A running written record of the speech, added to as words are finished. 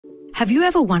Have you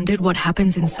ever wondered what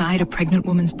happens inside a pregnant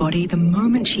woman's body the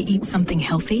moment she eats something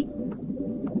healthy?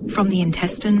 From the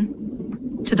intestine,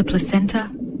 to the placenta,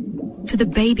 to the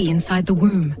baby inside the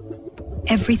womb,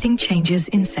 everything changes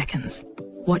in seconds.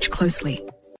 Watch closely.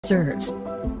 Serves.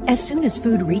 As soon as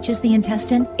food reaches the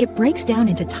intestine, it breaks down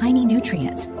into tiny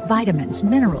nutrients, vitamins,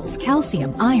 minerals,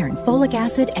 calcium, iron, folic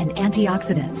acid, and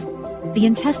antioxidants. The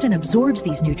intestine absorbs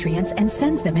these nutrients and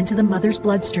sends them into the mother's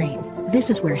bloodstream.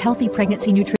 This is where healthy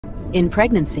pregnancy nutrition. In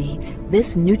pregnancy,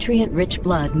 this nutrient-rich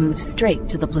blood moves straight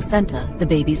to the placenta, the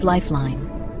baby's lifeline.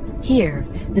 Here,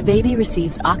 the baby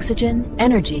receives oxygen,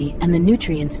 energy, and the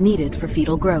nutrients needed for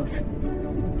fetal growth.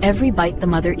 Every bite the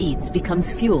mother eats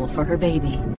becomes fuel for her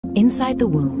baby. Inside the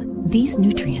womb, these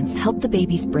nutrients help the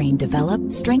baby's brain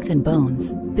develop, strengthen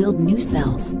bones, build new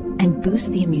cells, and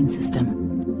boost the immune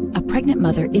system. A pregnant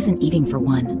mother isn't eating for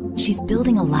one, she's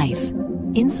building a life.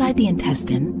 Inside the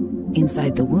intestine,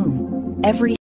 inside the womb, every